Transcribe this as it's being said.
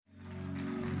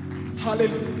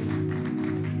Aleluya,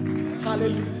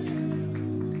 aleluya.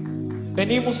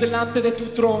 Venimos delante de tu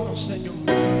trono, Señor.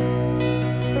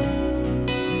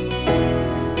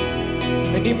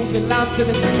 Venimos delante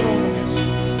de tu trono, Jesús.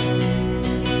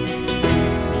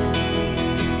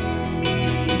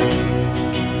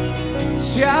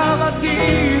 Si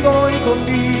abatido y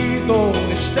dolido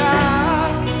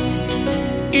estás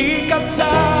y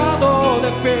cansado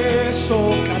de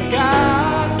peso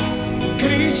cargar,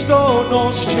 Cristo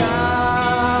nos llama.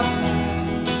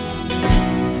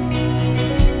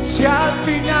 Si al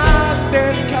final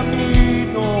del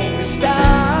camino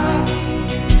estás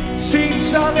sin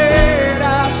saber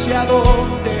hacia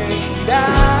dónde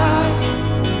girar,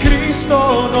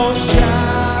 Cristo nos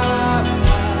llama.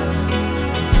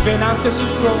 Ven ante su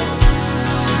trono.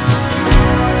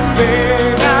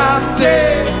 Ven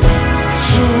ante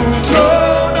su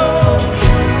trono,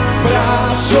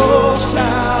 brazos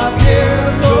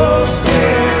abiertos.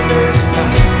 Él está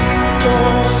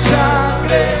con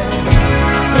sangre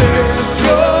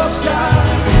preciosa.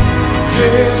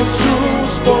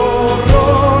 Jesús borró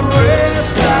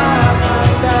nuestra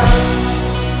maldad.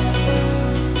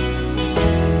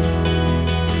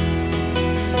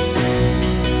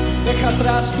 Deja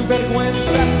atrás tu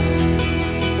vergüenza.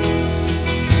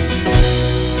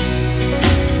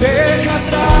 Deja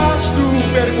atrás tu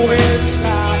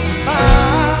vergüenza.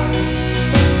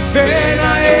 Ven a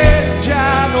Él,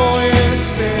 ya no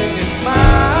esperes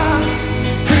más.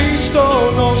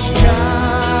 Cristo nos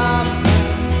llama.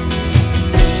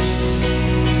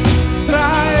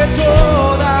 Trae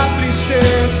toda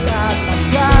tristeza al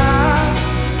altar.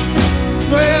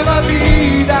 Nueva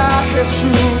vida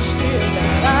Jesús te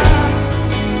dará.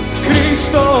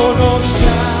 Cristo nos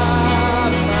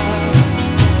llama.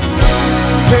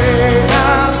 Ven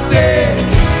ante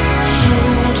su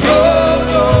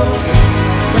trono,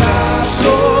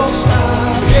 brazos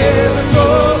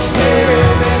abiertos.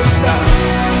 Él está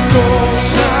con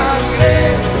sangre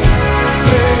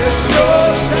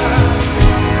preciosa.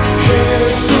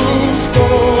 Jesús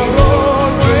borró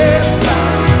nuestra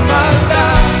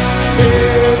maldad.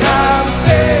 Ven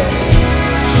ante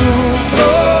su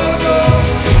trono,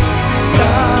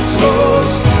 brazos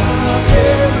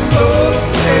abiertos.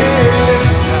 Él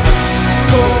está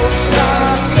con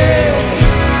sangre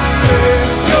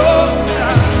preciosa.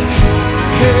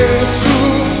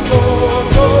 Jesús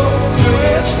borró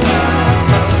nuestra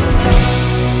maldad.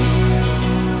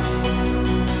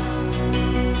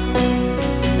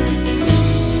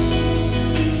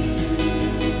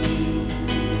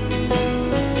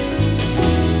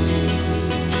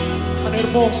 Cuán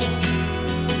hermoso,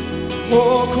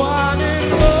 oh cuán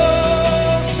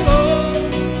hermoso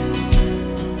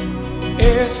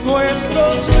es nuestro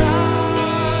Salvador.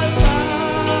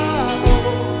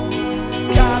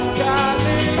 Canta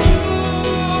aleluya,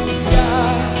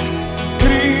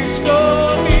 Cristo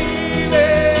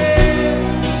vive.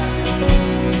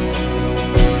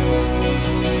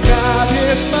 Nadie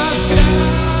es más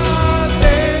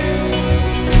grande,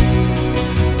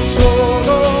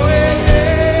 solo Él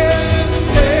es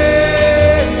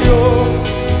Señor.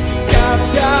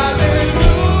 Canta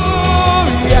aleluya,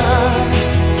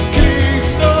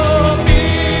 Cristo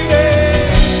vive.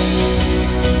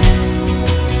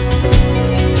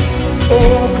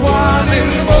 Oh, cuán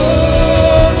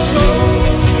hermoso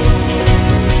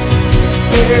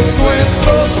es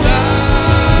nuestro Salvador.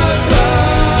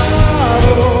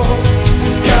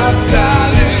 Canta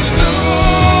aleluya,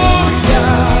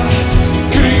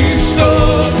 Cristo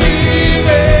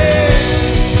vive.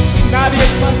 Nadie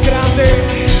es más grande,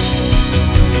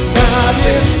 nadie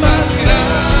es más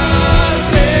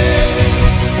grande,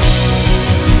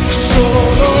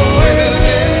 solo Él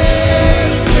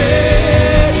es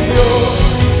Señor.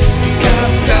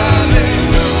 Canta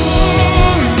aleluya,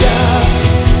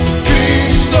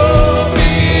 Cristo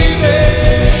vive.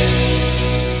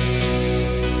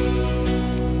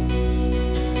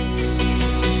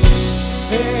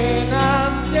 Ven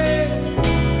ante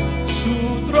su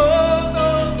trono,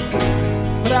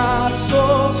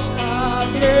 brazos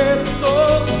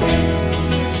abiertos.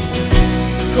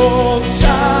 Con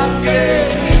sangre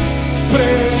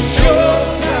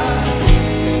preciosa,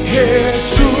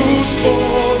 Jesús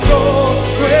borró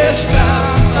nuestra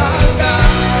maldad.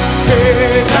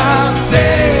 Ven ante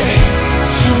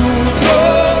su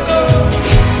trono,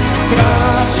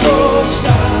 brazos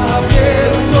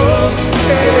abiertos.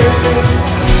 Él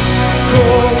está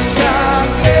con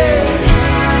sangre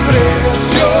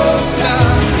preciosa.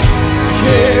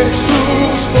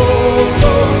 Jesús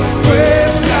borró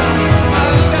nuestra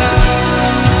maldad.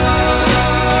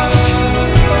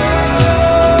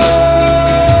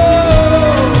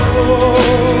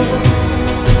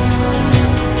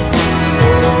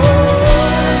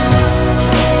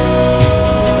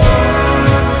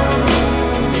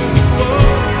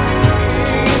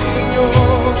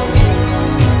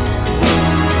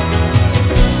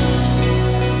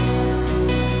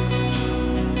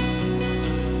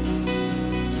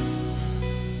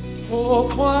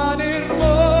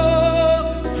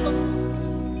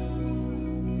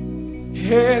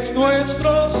 es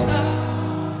nuestro Salvador.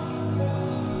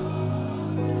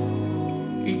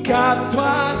 Y canto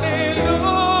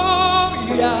aleluya,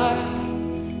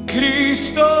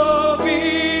 Cristo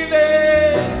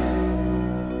vive.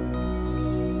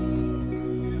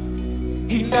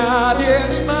 Y nadie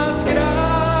es más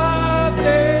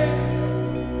grande,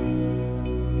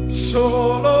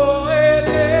 solo Él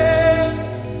es.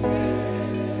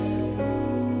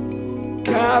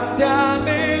 Cante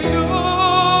aleluya,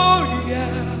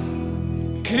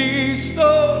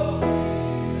 Cristo.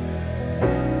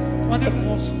 Cuán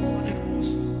hermoso, cuán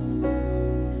hermoso.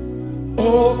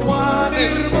 Oh, cuán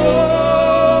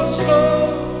hermoso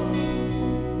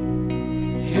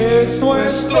es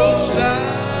nuestro Salvador.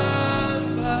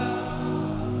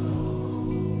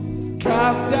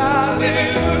 Canta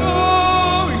aleluya,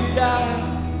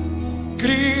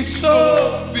 Cristo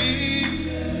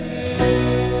vive.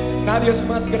 Nadie es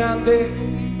más grande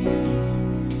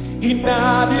y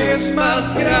nadie es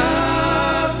más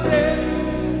grande,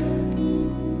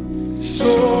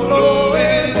 solo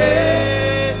Él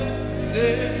es.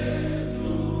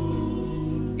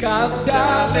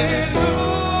 Canta aleluya,